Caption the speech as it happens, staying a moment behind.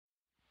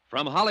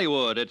From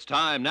Hollywood, it's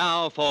time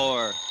now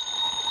for...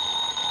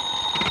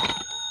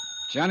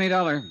 Johnny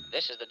Dollar.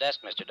 This is the desk,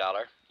 Mr.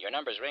 Dollar. Your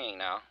number's ringing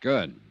now.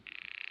 Good.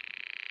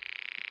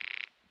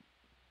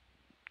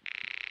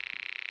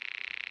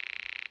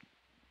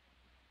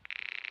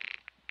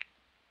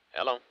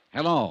 Hello?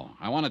 Hello.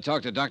 I want to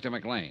talk to Dr.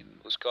 McClain.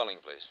 Who's calling,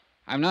 please?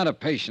 I'm not a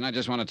patient. I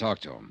just want to talk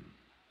to him.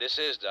 This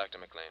is Dr.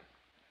 McClain.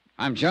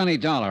 I'm Johnny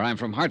Dollar. I'm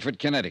from Hartford,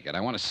 Connecticut.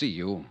 I want to see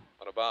you.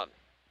 What about?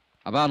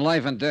 About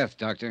life and death,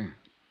 Doctor.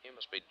 You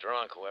must be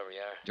drunk, whoever you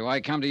are. Do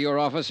I come to your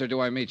office or do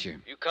I meet you?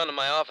 You come to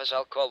my office,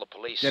 I'll call the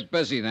police. Get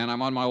busy, then.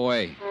 I'm on my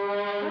way.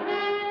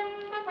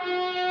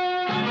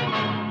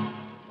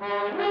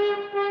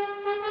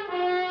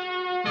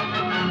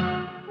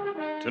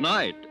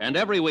 Tonight and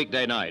every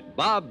weekday night,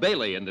 Bob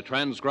Bailey in the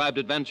transcribed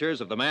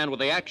adventures of the man with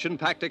the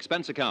action-packed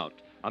expense account,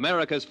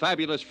 America's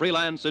fabulous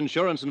freelance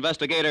insurance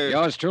investigator.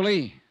 Yours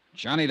truly,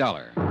 Johnny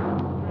Dollar.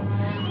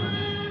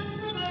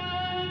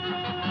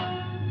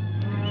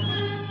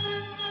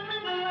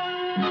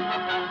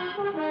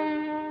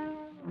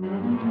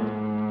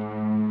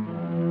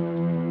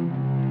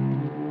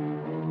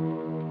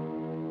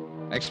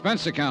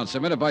 Expense account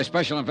submitted by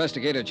Special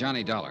Investigator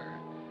Johnny Dollar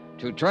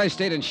to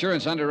Tri-State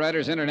Insurance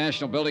Underwriters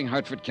International Building,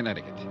 Hartford,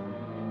 Connecticut.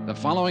 The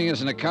following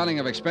is an accounting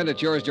of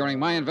expenditures during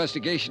my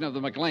investigation of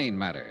the McClain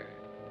matter.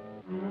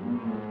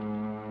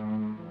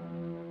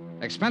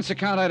 Expense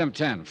account item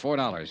 10,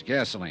 $4,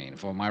 gasoline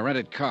for my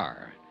rented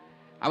car.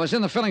 I was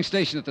in the filling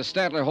station at the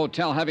Statler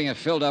Hotel having it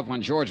filled up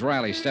when George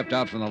Riley stepped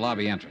out from the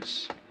lobby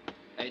entrance.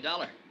 Hey,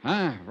 Dollar.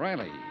 Huh,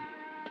 Riley?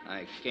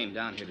 I came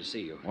down here to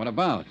see you. What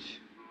about?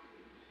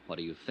 What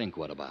do you think,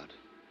 what about?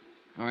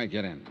 All right,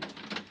 get in.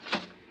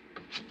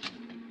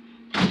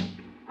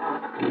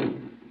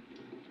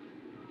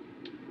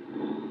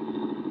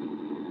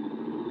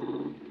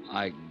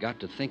 I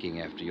got to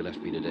thinking after you left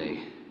me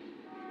today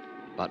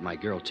about my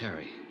girl,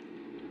 Terry.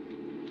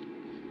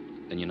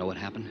 And you know what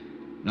happened?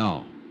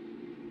 No.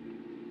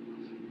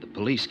 The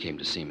police came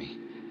to see me.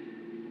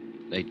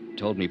 They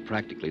told me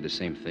practically the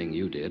same thing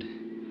you did.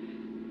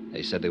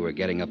 They said they were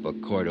getting up a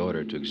court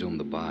order to exhume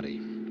the body.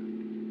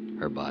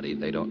 Her body,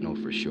 they don't know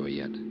for sure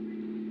yet.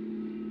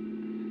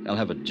 They'll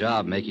have a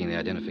job making the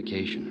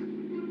identification.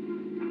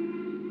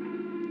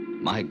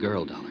 My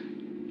girl, Dollar.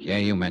 Yeah,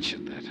 you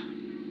mentioned that.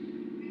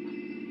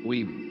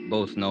 We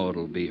both know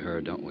it'll be her,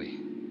 don't we?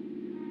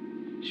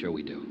 Sure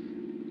we do.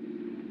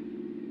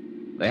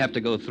 They have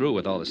to go through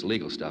with all this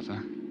legal stuff,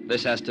 huh?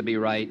 This has to be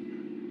right.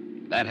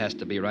 That has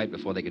to be right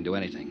before they can do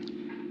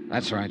anything.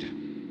 That's right.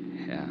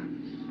 Yeah.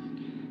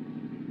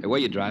 Hey, where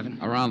you driving?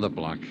 Around the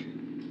block.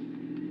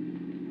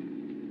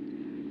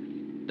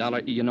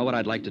 Dollar, you know what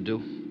I'd like to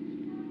do?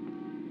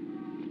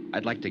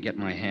 I'd like to get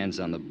my hands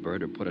on the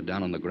bird or put it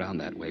down on the ground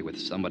that way with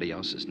somebody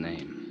else's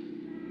name.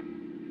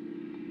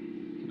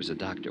 He was a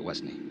doctor,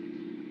 wasn't he?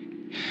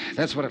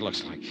 That's what it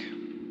looks like.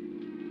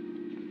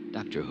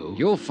 Doctor who?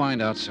 You'll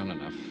find out soon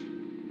enough.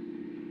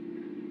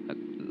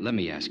 Let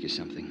me ask you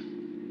something.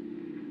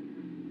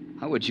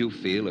 How would you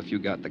feel if you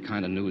got the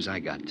kind of news I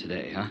got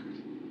today, huh?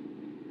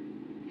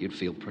 You'd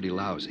feel pretty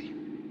lousy.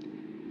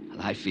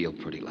 Well, I feel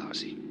pretty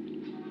lousy.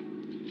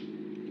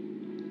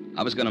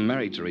 I was going to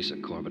marry Teresa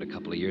Corbett a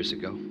couple of years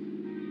ago.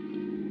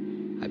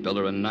 I built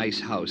her a nice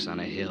house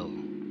on a hill,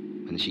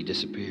 and she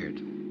disappeared.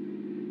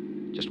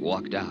 Just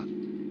walked out.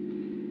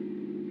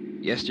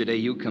 Yesterday,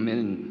 you come in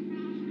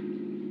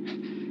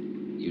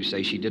and you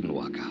say she didn't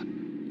walk out.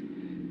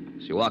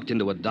 She walked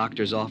into a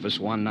doctor's office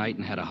one night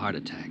and had a heart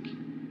attack.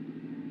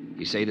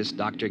 You say this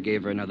doctor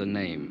gave her another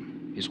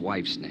name, his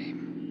wife's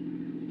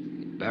name.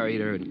 He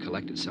buried her and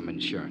collected some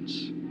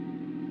insurance.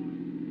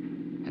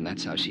 And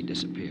that's how she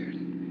disappeared.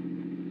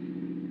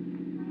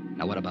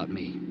 Now, what about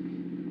me?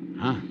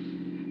 Huh?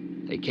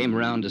 They came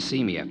around to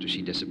see me after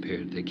she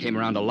disappeared. They came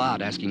around a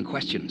lot asking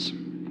questions.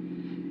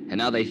 And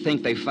now they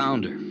think they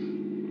found her.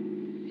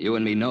 You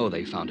and me know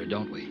they found her,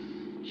 don't we?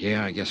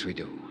 Yeah, I guess we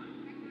do.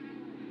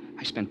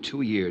 I spent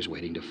 2 years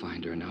waiting to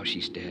find her, and now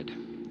she's dead.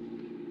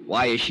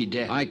 Why is she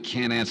dead? I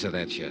can't answer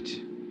that yet.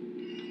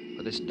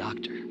 But this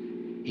doctor,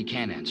 he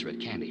can't answer it,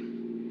 can he?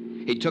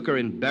 He took her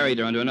and buried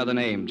her under another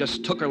name.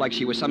 Just took her like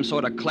she was some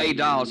sort of clay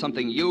doll,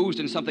 something used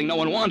and something no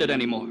one wanted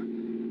anymore.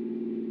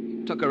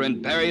 He took her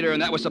and buried her,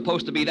 and that was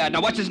supposed to be that.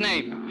 Now, what's his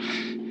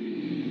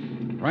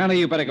name? Riley,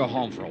 you better go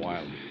home for a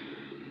while.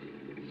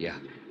 Yeah,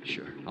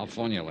 sure. I'll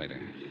phone you later.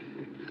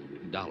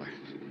 Dollar.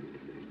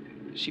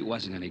 She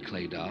wasn't any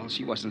clay doll.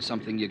 She wasn't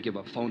something you give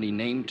a phony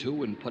name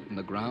to and put in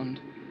the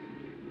ground.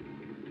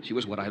 She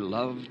was what I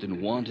loved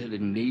and wanted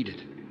and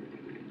needed.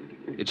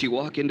 Did she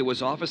walk into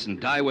his office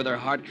and die with her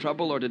heart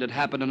trouble, or did it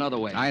happen another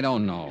way? I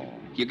don't know.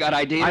 You got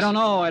ideas? I don't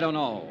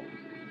know.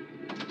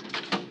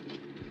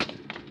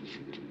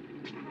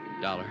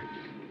 Dollar,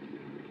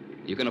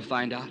 you gonna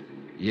find out?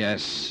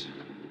 Yes.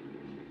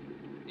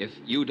 If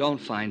you don't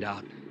find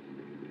out,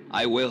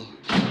 I will.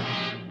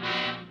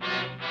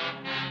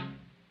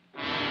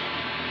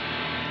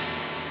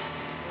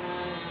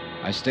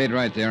 I stayed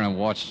right there and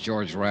watched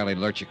George Riley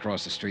lurch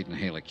across the street and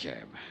hail a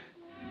cab.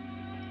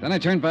 Then I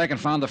turned back and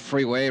found the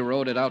freeway,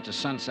 rode it out to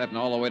Sunset and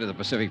all the way to the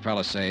Pacific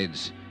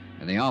Palisades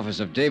in the office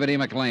of David E.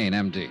 McClain,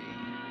 M.D.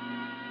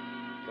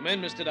 Come in,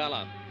 Mr.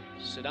 Dollar.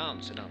 Sit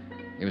down, sit down.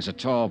 He was a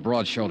tall,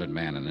 broad-shouldered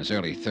man in his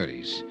early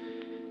 30s.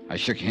 I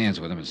shook hands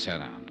with him and sat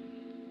down.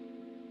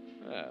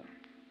 Well,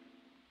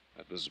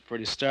 that was a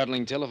pretty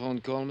startling telephone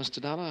call, Mr.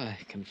 Dollar. I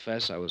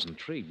confess I was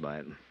intrigued by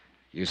it.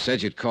 You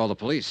said you'd call the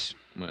police.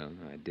 Well,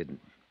 I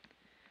didn't.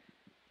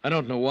 I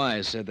don't know why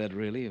I said that,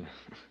 really.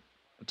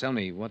 Tell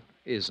me, what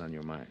is on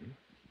your mind?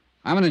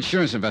 I'm an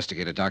insurance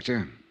investigator,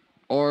 Doctor.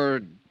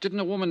 Or didn't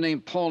a woman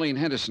named Pauline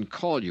Henderson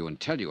call you and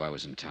tell you I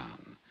was in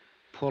town?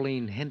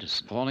 Pauline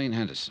Henderson? Pauline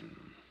Henderson.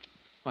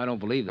 I don't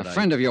believe that A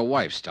friend of your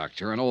wife's,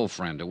 Doctor, an old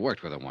friend who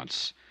worked with her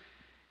once.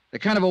 The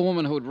kind of a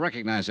woman who would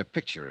recognize a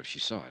picture if she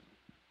saw it.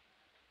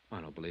 I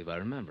don't believe I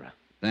remember her.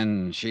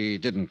 Then she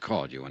didn't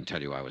call you and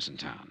tell you I was in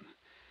town.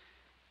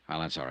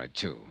 Well, that's all right,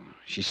 too.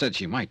 She said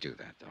she might do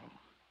that, though.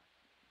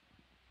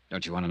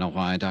 Don't you want to know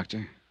why,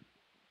 Doctor?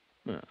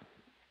 Well,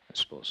 I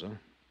suppose so.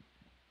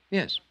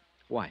 Yes.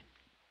 Why?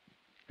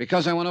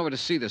 Because I went over to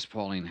see this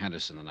Pauline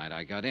Henderson the night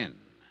I got in.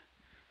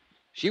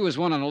 She was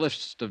one on a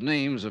list of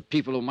names of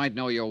people who might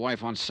know your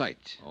wife on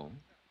sight. Oh?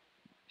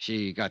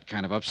 She got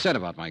kind of upset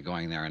about my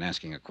going there and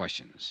asking her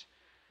questions.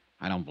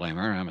 I don't blame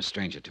her. I'm a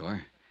stranger to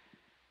her.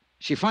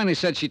 She finally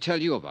said she'd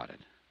tell you about it.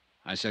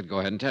 I said, go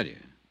ahead and tell you.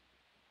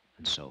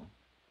 And so?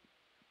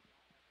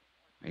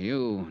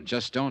 You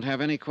just don't have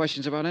any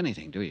questions about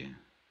anything, do you?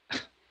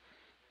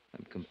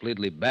 I'm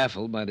completely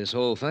baffled by this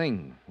whole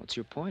thing. What's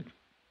your point?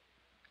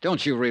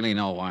 Don't you really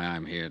know why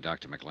I'm here,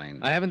 Dr. McClain?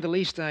 I haven't the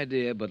least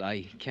idea, but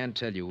I can't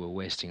tell you we're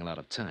wasting a lot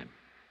of time.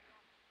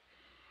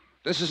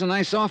 This is a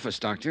nice office,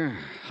 Doctor.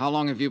 How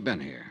long have you been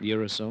here? A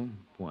year or so?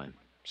 Why?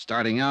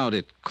 Starting out,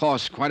 it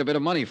costs quite a bit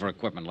of money for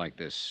equipment like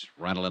this.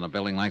 Rental in a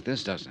building like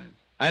this, doesn't it?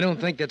 I don't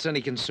think that's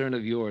any concern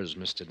of yours,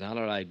 Mr.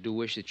 Dollar. I do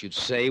wish that you'd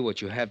say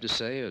what you have to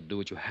say or do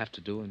what you have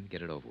to do and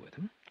get it over with.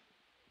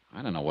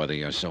 I don't know whether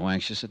you're so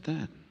anxious at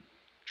that.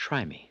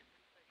 Try me.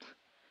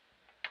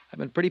 I've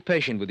been pretty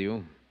patient with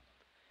you.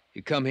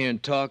 You come here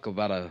and talk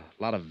about a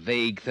lot of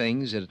vague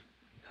things that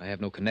I have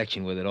no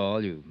connection with at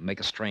all. You make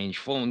a strange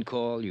phone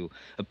call. You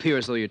appear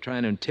as though you're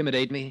trying to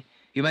intimidate me.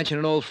 You mention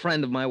an old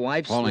friend of my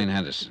wife's. Pauline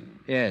Henderson.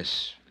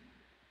 Yes.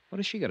 What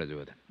has she got to do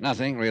with it?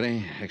 Nothing,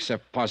 really,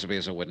 except possibly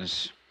as a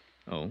witness.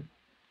 Oh?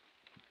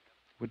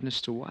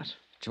 Witness to what?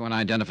 To an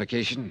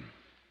identification.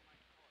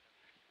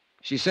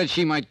 She said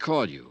she might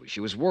call you. She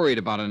was worried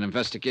about an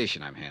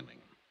investigation I'm handling.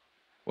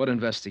 What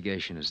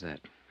investigation is that?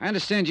 I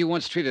understand you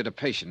once treated a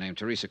patient named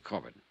Teresa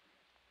Corbett.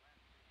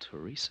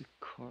 Teresa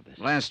Corbett?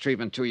 Last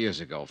treatment 2 years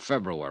ago,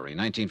 February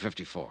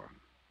 1954.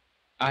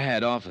 I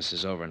had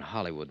offices over in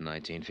Hollywood in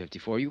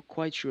 1954. Are you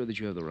quite sure that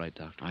you have the right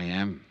doctor? I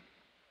am.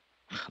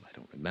 Well, I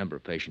don't remember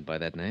a patient by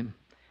that name.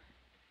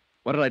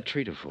 What did I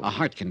treat her for? A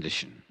heart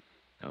condition.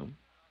 Oh?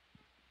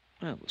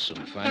 Well, we'll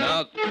soon find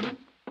out.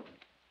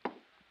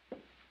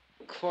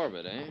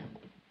 Corbett, eh?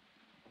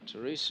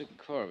 Teresa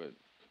Corbett.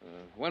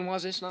 When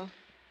was this now?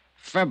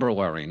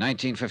 February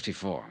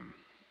 1954.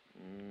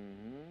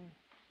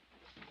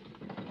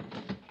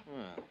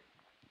 Well,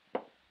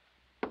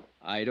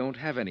 I don't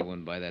have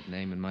anyone by that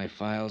name in my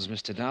files,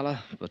 Mr. Dollar,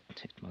 but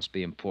it must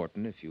be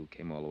important if you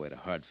came all the way to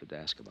Hartford to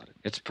ask about it.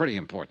 It's pretty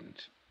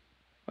important.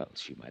 Well,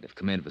 she might have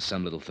come in for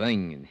some little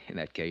thing, and in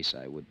that case,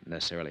 I wouldn't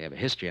necessarily have a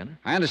history on her.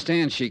 I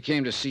understand she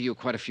came to see you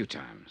quite a few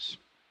times.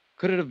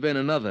 Could it have been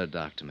another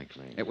Dr.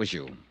 McClain? It was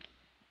you. Well,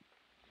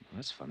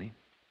 that's funny.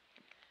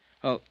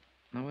 Oh,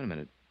 now, wait a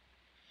minute.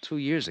 2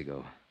 years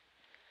ago.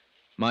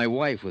 My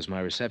wife was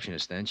my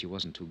receptionist then. She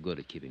wasn't too good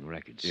at keeping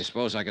records. Do you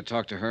suppose I could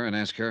talk to her and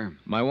ask her?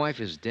 My wife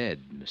is dead,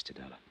 Mr.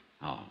 Dollar.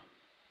 Oh.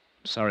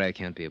 Sorry I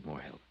can't be of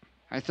more help.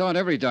 I thought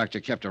every doctor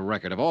kept a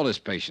record of all his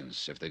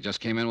patients if they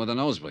just came in with a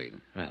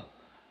nosebleed. Well,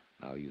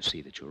 now you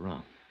see that you're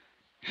wrong.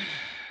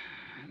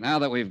 Now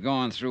that we've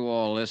gone through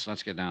all this,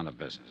 let's get down to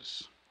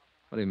business.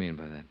 What do you mean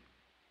by that?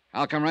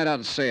 I'll come right out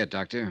and say it,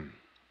 Doctor.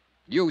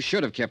 You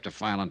should have kept a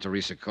file on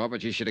Teresa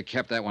Corbett. You should have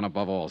kept that one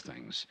above all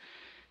things.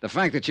 The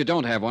fact that you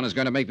don't have one is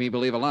going to make me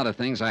believe a lot of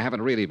things I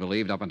haven't really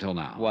believed up until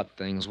now. What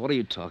things? What are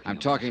you talking about? I'm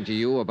talking to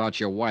you about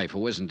your wife,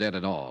 who isn't dead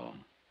at all.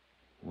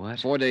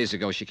 What? 4 days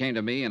ago, she came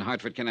to me in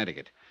Hartford,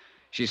 Connecticut.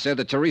 She said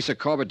that Teresa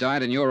Corbett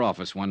died in your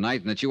office one night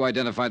and that you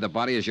identified the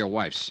body as your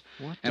wife's.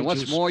 What and did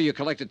what's you... more, you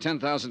collected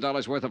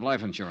 $10,000 worth of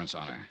life insurance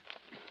on her.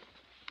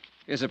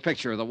 Here's a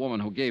picture of the woman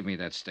who gave me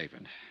that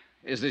statement.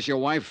 Is this your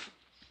wife?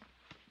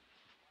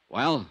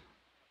 Well?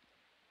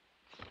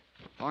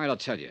 All right, I'll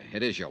tell you.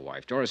 It is your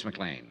wife, Doris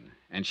McClain.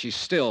 And she's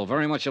still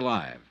very much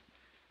alive.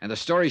 And the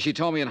story she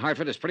told me in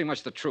Hartford is pretty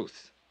much the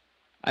truth.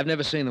 I've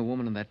never seen the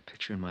woman in that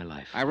picture in my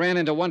life. I ran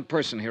into one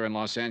person here in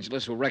Los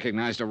Angeles who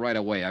recognized her right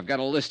away. I've got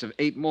a list of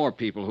 8 more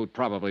people who'd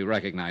probably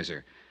recognize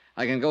her.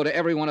 I can go to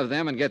every one of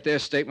them and get their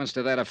statements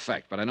to that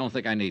effect, but I don't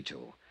think I need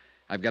to.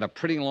 I've got a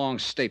pretty long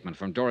statement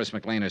from Doris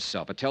McClain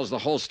herself. It tells the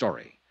whole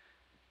story.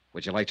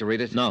 Would you like to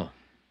read it? No.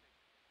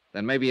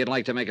 Then maybe you'd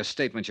like to make a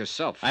statement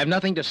yourself. I have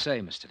nothing to say,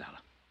 Mr. Dollar.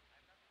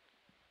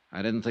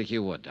 I didn't think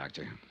you would,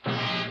 Doctor.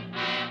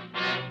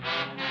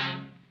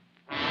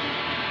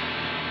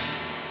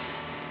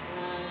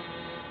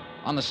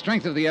 On the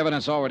strength of the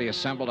evidence already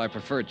assembled, I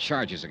preferred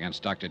charges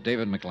against Dr.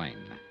 David McClain.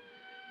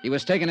 He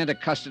was taken into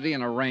custody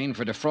and arraigned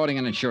for defrauding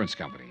an insurance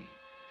company.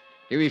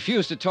 He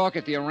refused to talk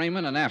at the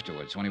arraignment and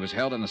afterwards when he was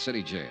held in the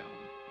city jail.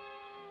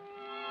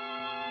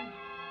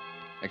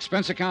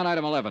 Expense account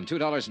item 11,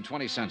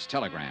 $2.20,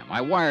 telegram.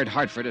 I wired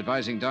Hartford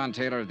advising Don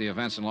Taylor of the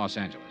events in Los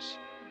Angeles.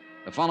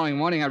 The following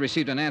morning, I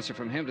received an answer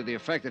from him to the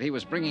effect that he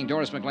was bringing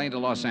Doris McClain to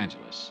Los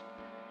Angeles.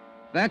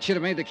 That should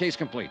have made the case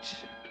complete.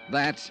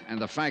 That and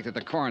the fact that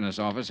the coroner's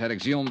office had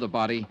exhumed the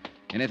body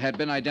and it had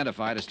been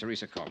identified as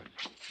Teresa Corbin.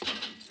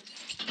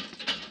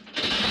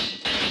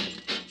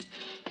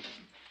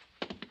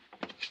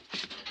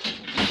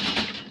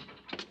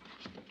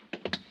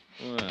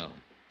 Well.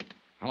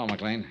 Hello,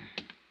 McClain.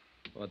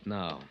 What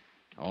now?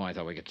 Oh, I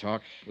thought we could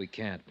talk. We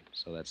can't,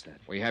 so that's that.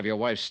 We have your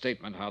wife's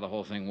statement, how the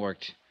whole thing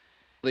worked.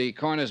 The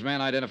coroner's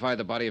man identified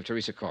the body of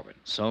Teresa Corbin.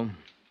 So?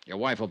 Your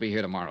wife will be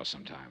here tomorrow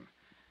sometime.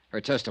 Her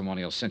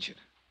testimony will cinch it.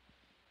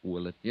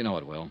 Will it? You know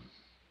it will.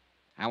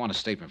 I want a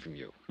statement from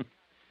you.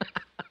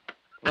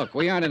 Look,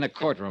 we aren't in a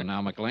courtroom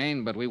now,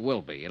 McClain, but we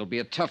will be. It'll be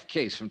a tough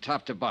case from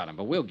top to bottom,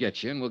 but we'll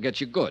get you, and we'll get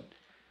you good.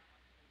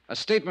 A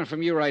statement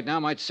from you right now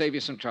might save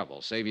you some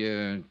trouble, save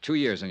you 2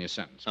 years on your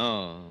sentence.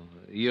 Oh,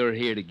 you're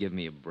here to give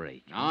me a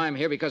break. No, I'm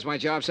here because my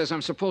job says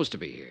I'm supposed to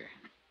be here.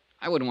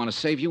 I wouldn't want to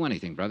save you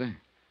anything, brother.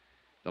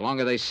 The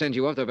longer they send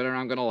you up, the better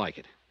I'm going to like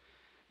it.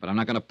 But I'm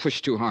not going to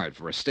push too hard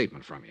for a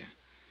statement from you.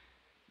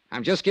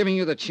 I'm just giving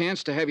you the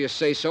chance to have your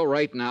say-so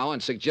right now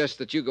and suggest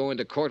that you go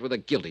into court with a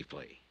guilty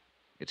plea.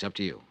 It's up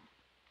to you.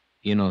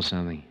 You know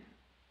something?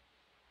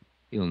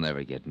 You'll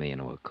never get me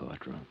into a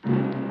courtroom.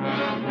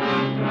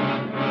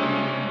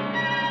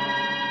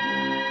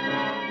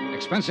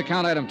 Expense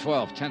account item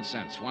 12, 10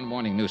 cents, one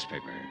morning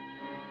newspaper,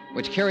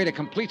 which carried a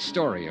complete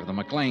story of the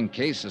McClain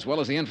case as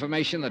well as the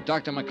information that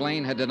Dr.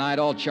 McClain had denied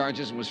all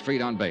charges and was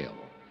freed on bail.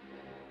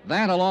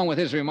 That, along with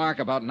his remark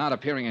about not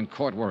appearing in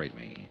court, worried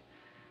me.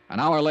 An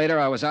hour later,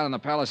 I was out in the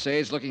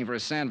Palisades looking for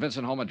his San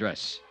Vincent home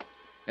address.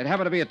 It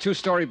happened to be a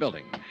 2-story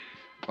building,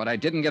 but I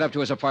didn't get up to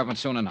his apartment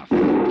soon enough.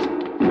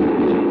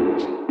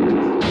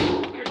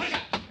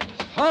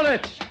 Hold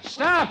it!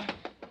 Stop!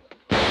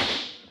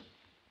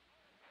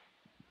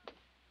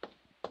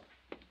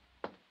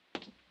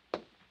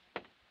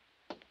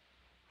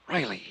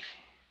 Riley.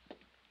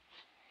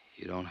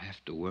 You don't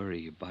have to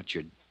worry about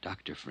your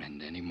doctor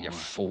friend anymore. You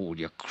fool,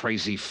 you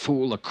crazy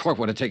fool. The court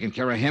would have taken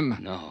care of him.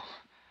 No.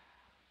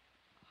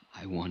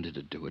 I wanted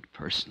to do it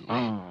personally.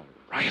 Oh,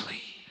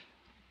 Riley.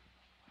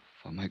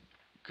 For my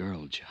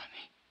girl, Johnny.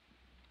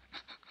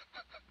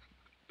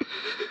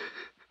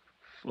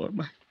 For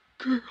my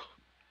girl.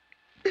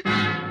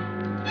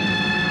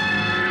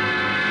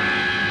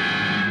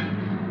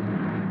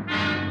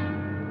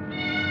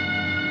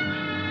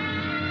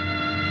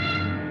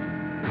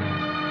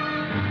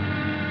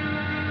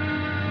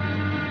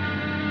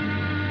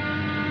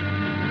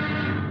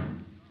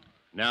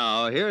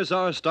 Now, here's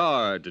our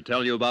star to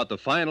tell you about the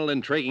final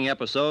intriguing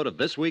episode of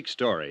this week's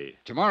story.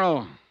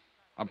 Tomorrow,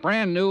 a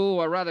brand new,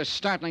 a rather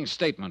startling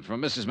statement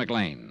from Mrs.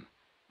 McClain,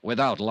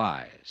 without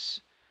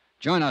lies.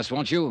 Join us,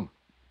 won't you?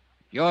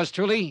 Yours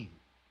truly,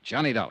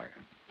 Johnny Dollar.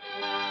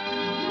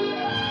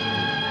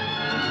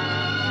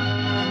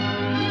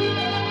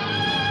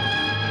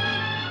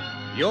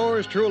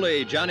 Yours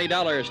truly, Johnny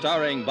Dollar,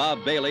 starring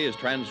Bob Bailey, is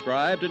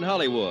transcribed in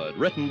Hollywood.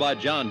 Written by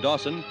John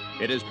Dawson,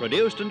 it is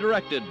produced and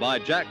directed by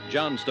Jack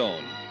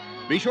Johnstone.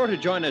 Be sure to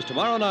join us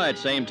tomorrow night,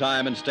 same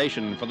time and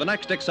station, for the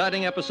next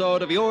exciting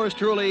episode of Yours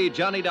truly,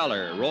 Johnny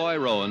Dollar. Roy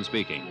Rowan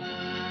speaking.